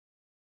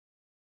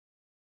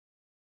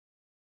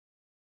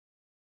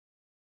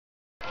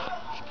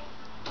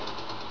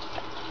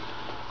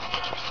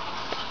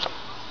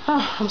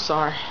Oh, I'm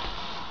sorry.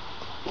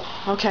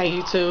 Okay,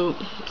 YouTube.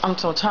 I'm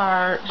so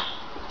tired.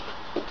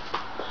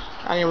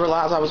 I didn't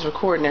realize I was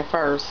recording at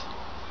first.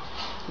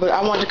 But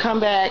I wanted to come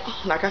back,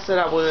 like I said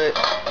I would,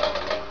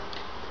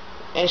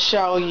 and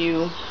show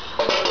you.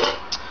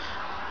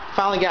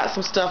 Finally got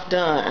some stuff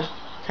done.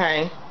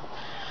 Okay.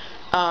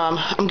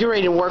 I'm getting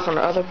ready to work on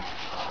the other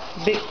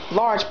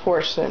large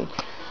portion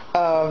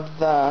of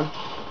the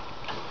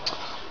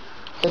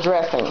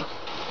dressing.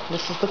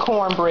 This is the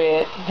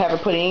cornbread.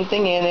 Haven't put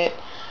anything in it.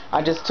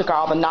 I just took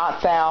all the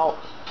knots out.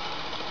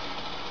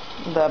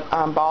 The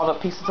balled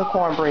up pieces of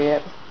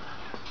cornbread.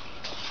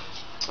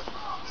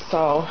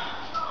 So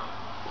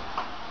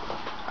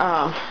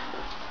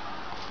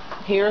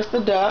here's the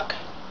duck.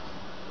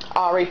 I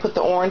already put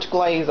the orange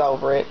glaze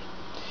over it,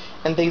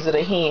 and these are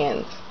the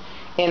hens.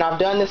 And I've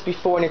done this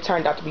before, and it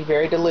turned out to be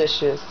very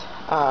delicious.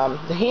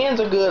 The hens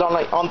are good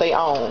on their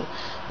own,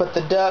 but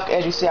the duck,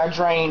 as you see, I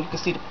drained. You can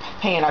see the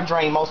pan. I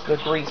drained most of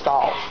the grease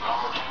off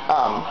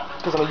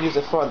because I'm gonna use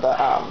it for the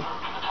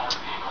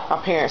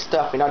my parents'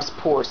 stuffing. I just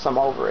poured some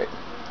over it.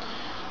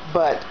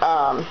 But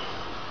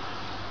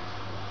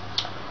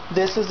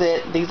this is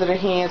it. These are the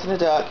hens and the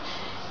duck,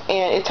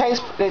 and it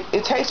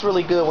tastes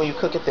really good when you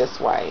cook it this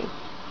way.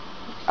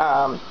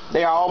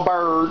 They're all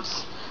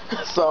birds,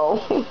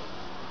 so.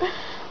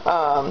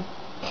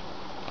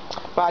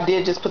 But I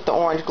did just put the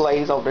orange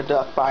glaze over the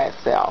duck by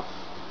itself.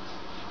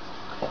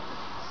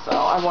 So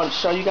I want to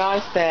show you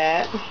guys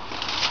that.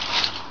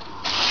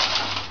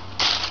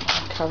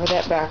 Cover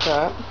that back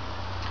up.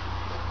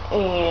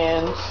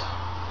 And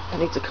I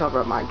need to cover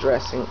up my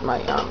dressing,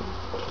 my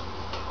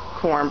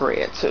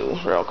cornbread too,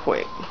 real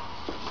quick.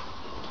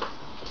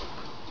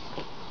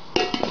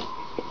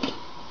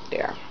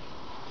 There.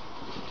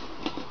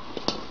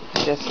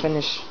 I just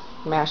finished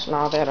mashing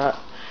all that up.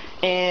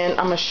 And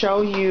I'm going to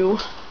show you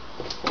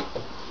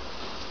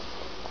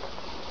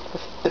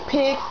the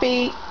pig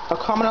feet are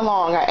coming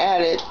along. I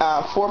added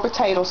 4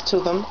 potatoes to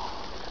them.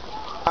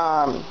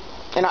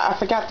 And I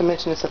forgot to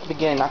mention this at the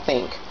beginning, I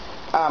think.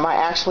 I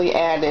actually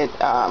added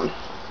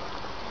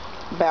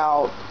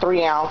about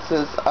 3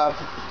 ounces of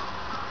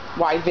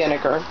white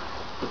vinegar.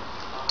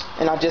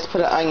 And I just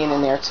put an onion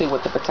in there too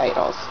with the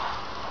potatoes.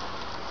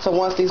 So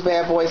once these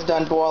bad boys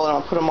done boiling,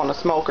 I'll put them on the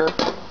smoker.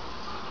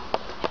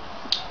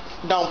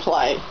 Don't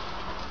play.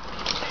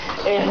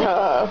 And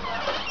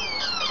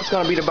it's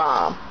gonna be the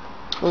bomb.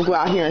 We'll go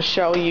out here and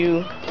show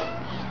you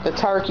the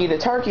turkey. The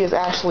turkey is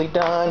actually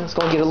done. It's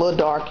gonna get a little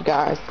dark, you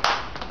guys.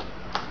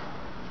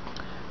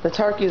 The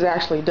turkey is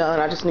actually done.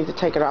 I just need to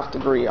take it off the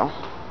grill.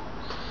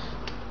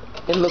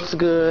 It looks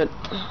good.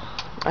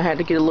 I had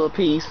to get a little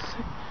piece.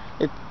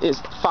 It is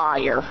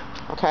fire.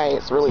 Okay,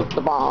 it's really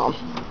the bomb.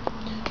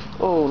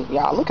 Oh,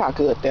 y'all, look how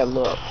good that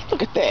looks.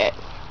 Look at that.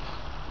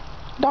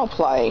 Don't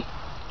play.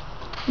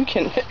 You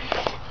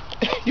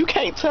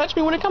can't touch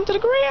me when it comes to the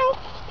grill.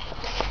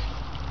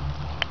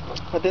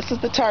 But this is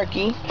the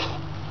turkey.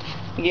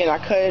 Again, I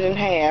cut it in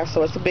half,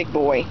 so it's a big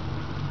boy.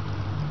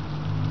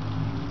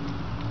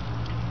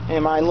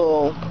 And my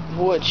little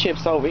wood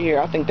chips over here,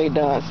 I think they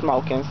done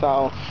smoking,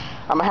 so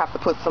I'm gonna have to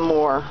put some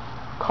more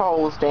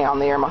coals down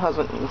there. My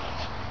husband,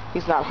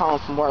 he's not home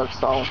from work,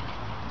 so I'm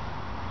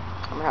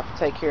gonna have to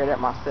take care of that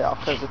myself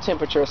because the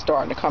temperature is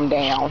starting to come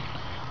down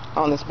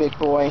on this big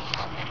boy.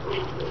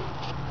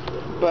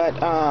 But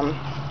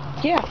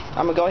yeah,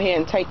 I'm gonna go ahead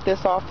and take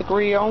this off the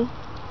grill,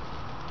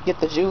 get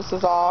the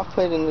juices off,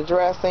 put it in the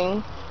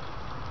dressing,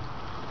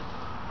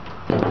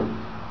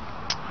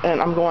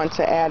 and I'm going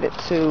to add it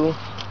to,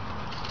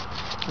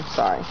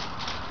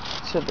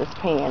 to this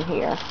pan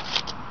here.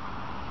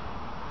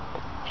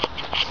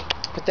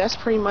 But that's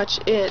pretty much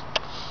it.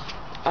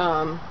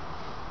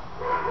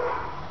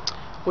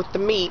 With the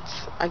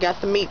meats, I got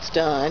the meats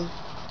done.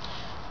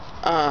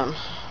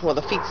 Well,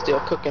 the feet's still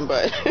cooking,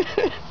 but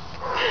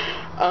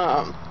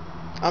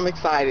I'm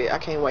excited. I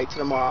can't wait till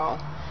tomorrow.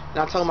 And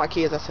I told my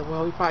kids, I said,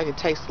 well, we probably could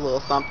taste a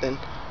little something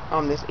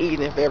on this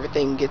eating if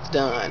everything gets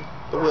done.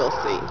 But we'll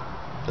see.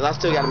 Because I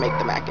still got to make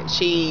the mac and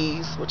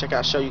cheese, which I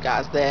got to show you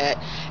guys that.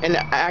 And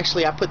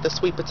actually, I put the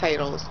sweet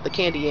potatoes, the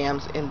candy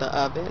yams, in the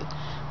oven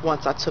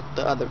once I took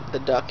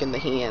the duck and the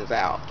hens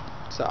out.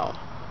 So,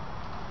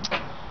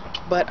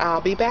 but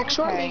I'll be back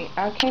shortly. Okay,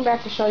 I came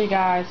back to show you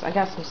guys. I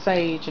got some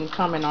sage and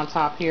cumin on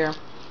top here.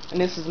 And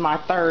this is my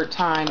 3rd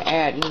time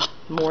adding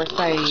more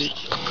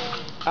sage.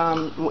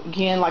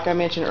 Again, like I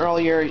mentioned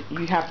earlier,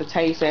 you have to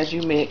taste as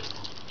you mix.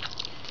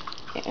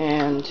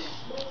 And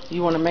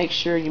you want to make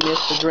sure you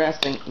mix the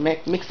dressing.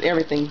 Mix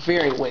everything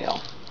very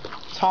well.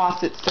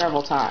 Toss it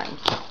several times.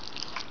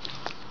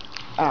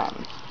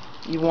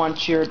 You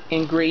want your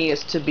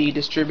ingredients to be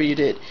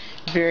distributed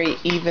very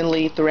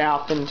evenly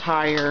throughout the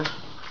entire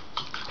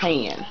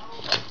pan.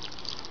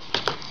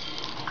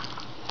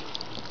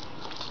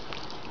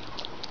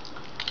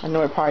 I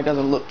know it probably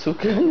doesn't look too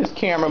good in this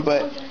camera,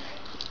 but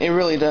it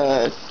really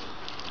does.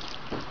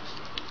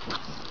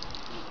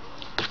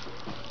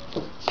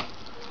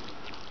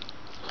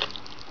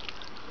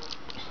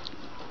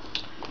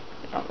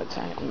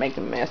 I'm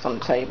making a mess on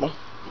the table.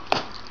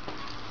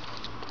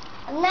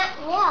 Not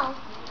now.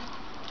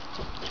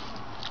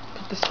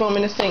 Put the spoon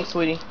in the sink,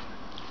 sweetie.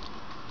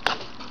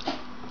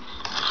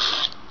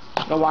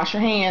 Go wash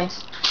your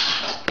hands.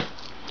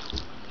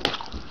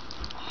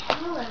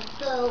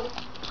 So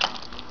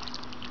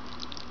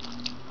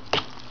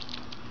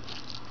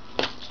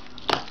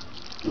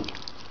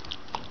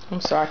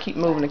I'm sorry, I keep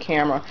moving the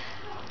camera,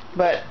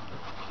 but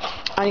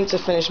I need to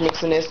finish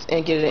mixing this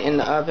and get it in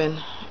the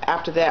oven.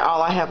 After that,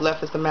 all I have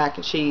left is the mac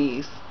and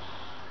cheese,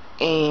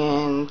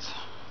 and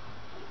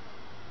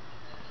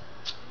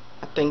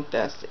I think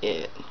that's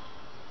it.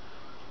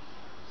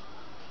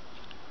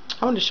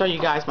 I wanted to show you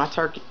guys my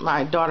turkey,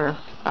 my daughter,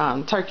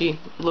 turkey,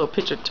 little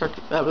picture of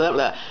turkey, blah, blah,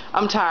 blah.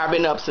 I'm tired, I've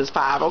been up since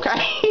 5,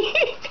 okay?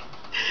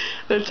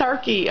 The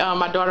turkey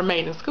my daughter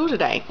made in school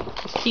today.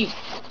 It's cute.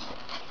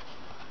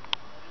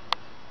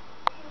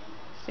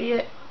 See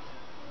it?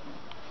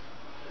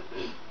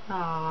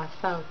 Oh,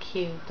 it's so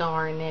cute,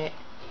 darn it.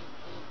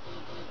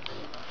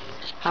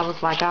 I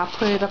was like, I'll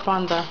put it up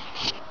on the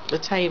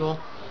table.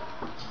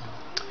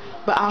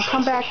 But I'll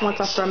come back once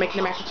I start making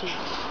the mac and cheese.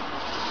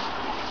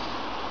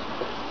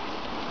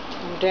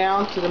 I'm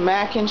down to the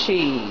mac and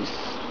cheese.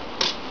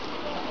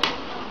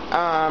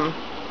 I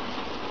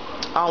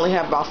only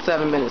have about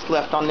 7 minutes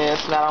left on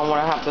this, and I don't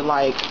want to have to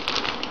like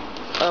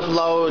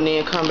upload and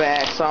then come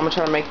back, so I'm gonna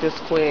try to make this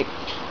quick.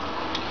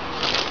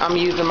 I'm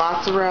using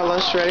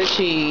mozzarella, shredded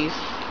cheese.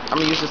 I'm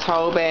gonna use this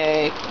whole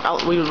bag.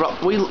 We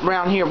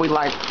around here we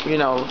like, you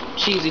know,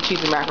 cheesy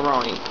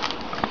macaroni.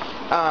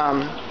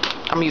 I'm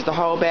gonna use the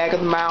whole bag of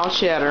the mild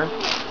cheddar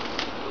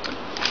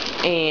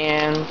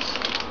and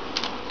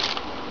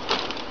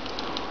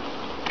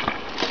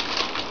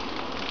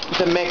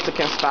the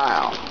Mexican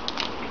style.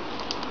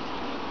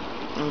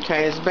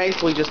 Okay, it's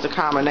basically just a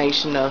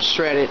combination of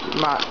shredded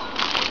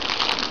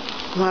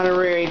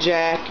Monterey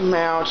Jack,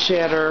 mild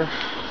cheddar.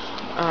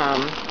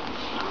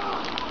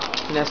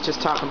 And that's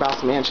just talking about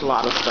some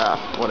enchilada stuff,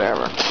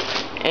 whatever.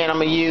 And I'm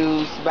gonna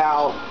use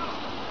about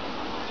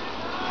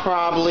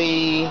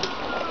probably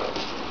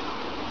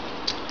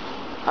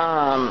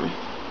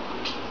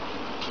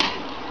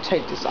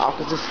take this off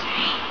because this,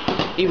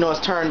 even though it's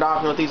turned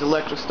off with these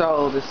electric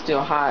stoves, it's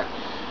still hot.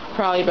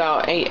 Probably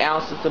about 8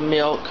 ounces of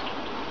milk,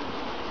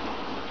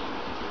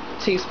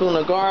 teaspoon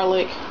of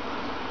garlic,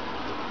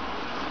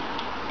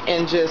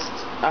 and just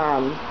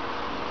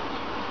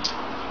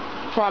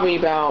probably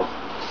about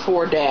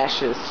 4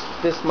 dashes,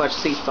 this much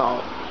sea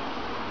salt.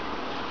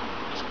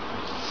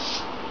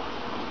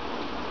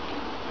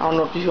 I don't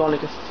know if you want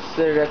to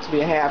consider that to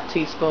be a half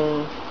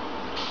teaspoon.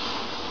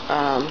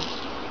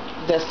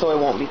 That's so it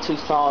won't be too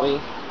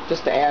salty,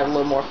 just to add a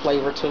little more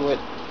flavor to it.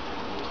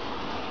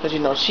 Because you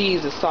know,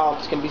 cheese is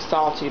salt, can be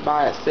salty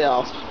by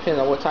itself, depending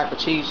on what type of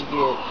cheese you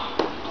get.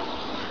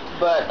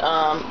 But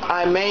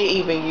I may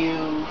even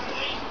use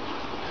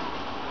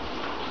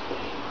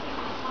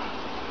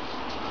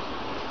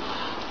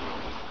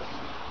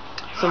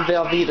some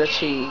Velveeta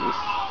cheese.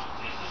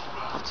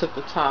 I took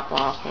the top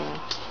off,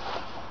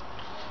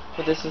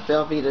 but this is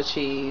Velveeta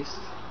cheese.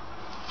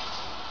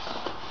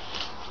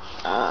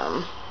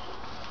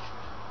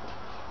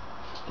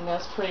 And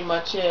that's pretty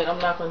much it. I'm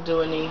not going to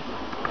do any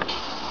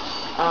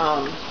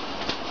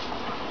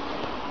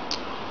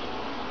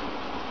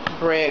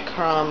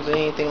breadcrumbs or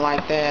anything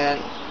like that.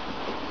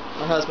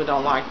 My husband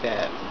don't like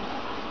that,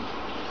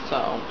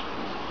 so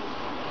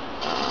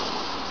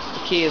the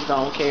kids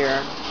don't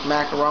care.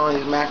 Macaroni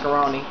is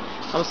macaroni.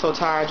 I'm so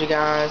tired, you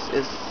guys.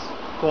 It's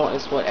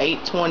what,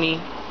 8:20,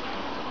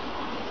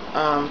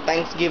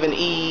 Thanksgiving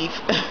Eve.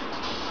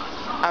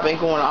 I've been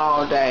going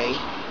all day.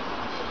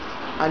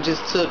 I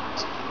just took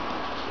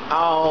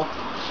all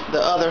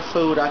the other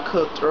food I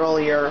cooked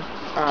earlier.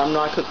 No,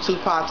 I cooked 2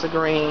 pots of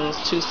greens,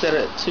 2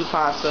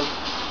 pots of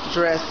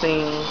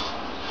dressing,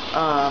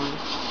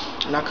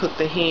 and I cooked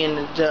the hen,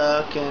 the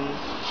duck, and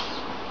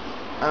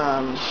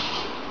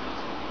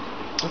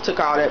I took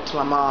all that to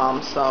my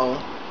mom. So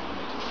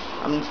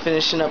I'm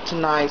finishing up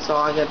tonight, so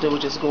all I gotta do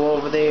is just go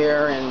over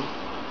there and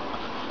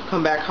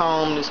come back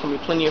home. There's gonna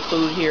be plenty of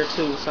food here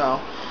too, so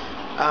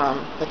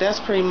but that's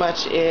pretty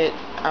much it.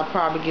 I'll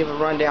probably give a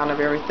rundown of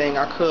everything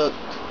I cooked.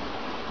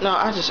 No,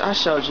 I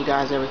showed you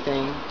guys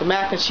everything. The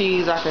mac and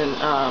cheese, I can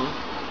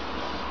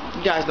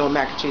you guys know what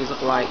mac and cheese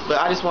look like, but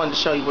I just wanted to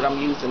show you what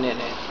I'm using in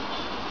it.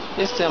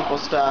 It's simple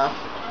stuff.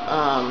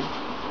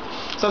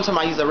 Sometimes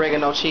I use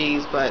oregano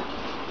cheese, but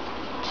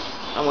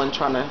I wasn't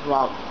trying to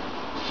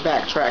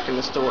backtrack in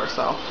the store,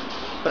 so.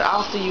 But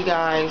I'll see you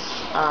guys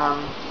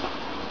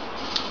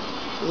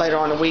later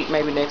on in the week,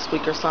 maybe next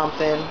week or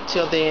something.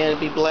 Till then,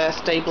 be blessed,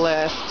 stay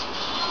blessed,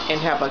 and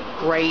have a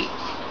great,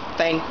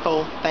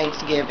 thankful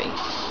Thanksgiving.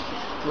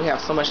 We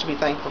have so much to be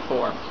thankful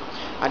for.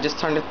 I just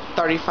turned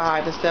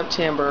 35 in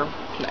September.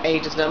 The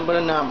age is nothing but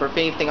a number. If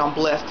anything, I'm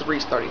blessed to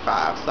reach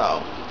 35.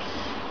 So,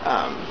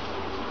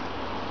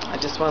 I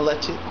just want to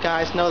let you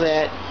guys know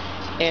that,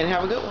 and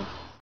have a good one.